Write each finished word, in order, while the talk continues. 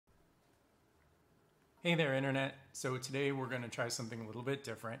Hey there, Internet. So today we're going to try something a little bit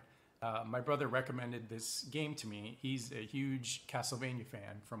different. My brother recommended this game to me. He's a huge Castlevania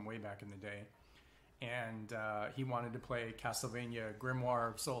fan from way back in the day. And he wanted to play Castlevania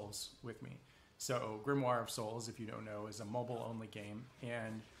Grimoire of Souls with me. So, Grimoire of Souls, if you don't know, is a mobile only game.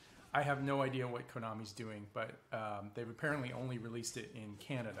 And I have no idea what Konami's doing, but they've apparently only released it in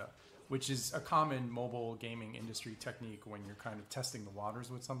Canada, which is a common mobile gaming industry technique when you're kind of testing the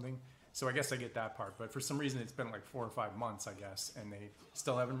waters with something. So I guess I get that part, but for some reason it's been like 4 or 5 months, I guess, and they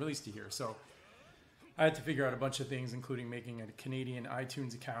still haven't released it here. So I had to figure out a bunch of things, including making a Canadian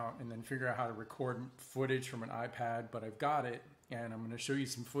iTunes account and then figure out how to record footage from an iPad. But I've got it, and I'm going to show you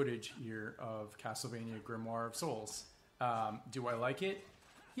some footage here of Castlevania Grimoire of Souls. Do I like it?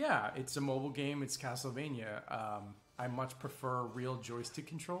 Yeah, it's a mobile game. It's Castlevania. I much prefer real joystick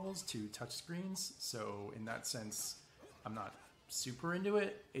controls to touchscreens. So in that sense, I'm not super into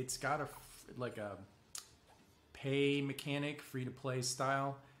it. It's got a pay mechanic, free to play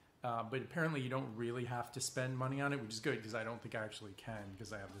style. But apparently you don't really have to spend money on it, which is good because I don't think I actually can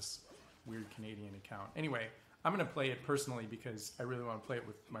because I have this weird Canadian account. Anyway, I'm going to play it personally because I really want to play it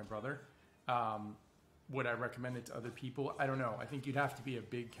with my brother. Would I recommend it to other people? I don't know. I think you'd have to be a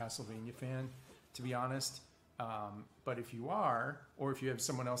big Castlevania fan, to be honest. But if you are, or if you have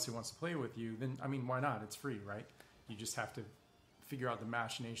someone else who wants to play with you, then, I mean, why not? It's free, right? You just have to figure out the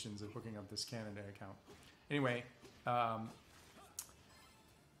machinations of hooking up this Canada account. Anyway,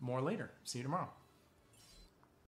 more later. See you tomorrow.